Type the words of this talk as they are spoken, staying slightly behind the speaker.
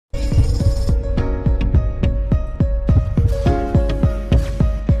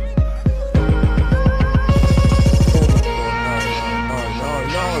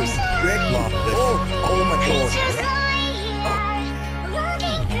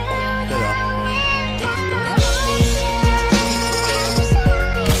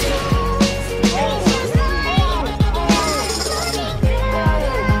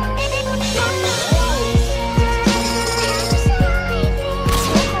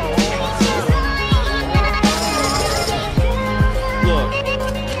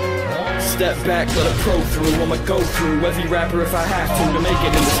step back, let a pro through. I'ma go through every rapper if I have to make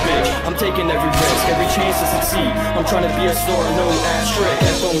it in this bitch. I'm taking every risk, every chance to succeed. I'm trying to be a star, no asterisk.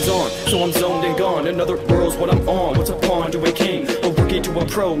 Headphones on, so I'm zoned and gone. In other worlds, what I'm on, what's a pawn to a king? A rookie to a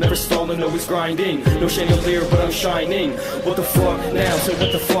pro, never stalling, always grinding. No chandelier, but I'm shining. What the fuck now? So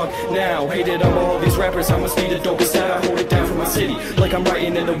what the fuck now? Hated on all these rappers, I must be the dopest that I hold it down for my city. Like I'm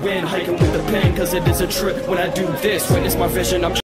writing in the wind, hiking with the pen, cause it is a trip when I do this. Witness my vision, I'm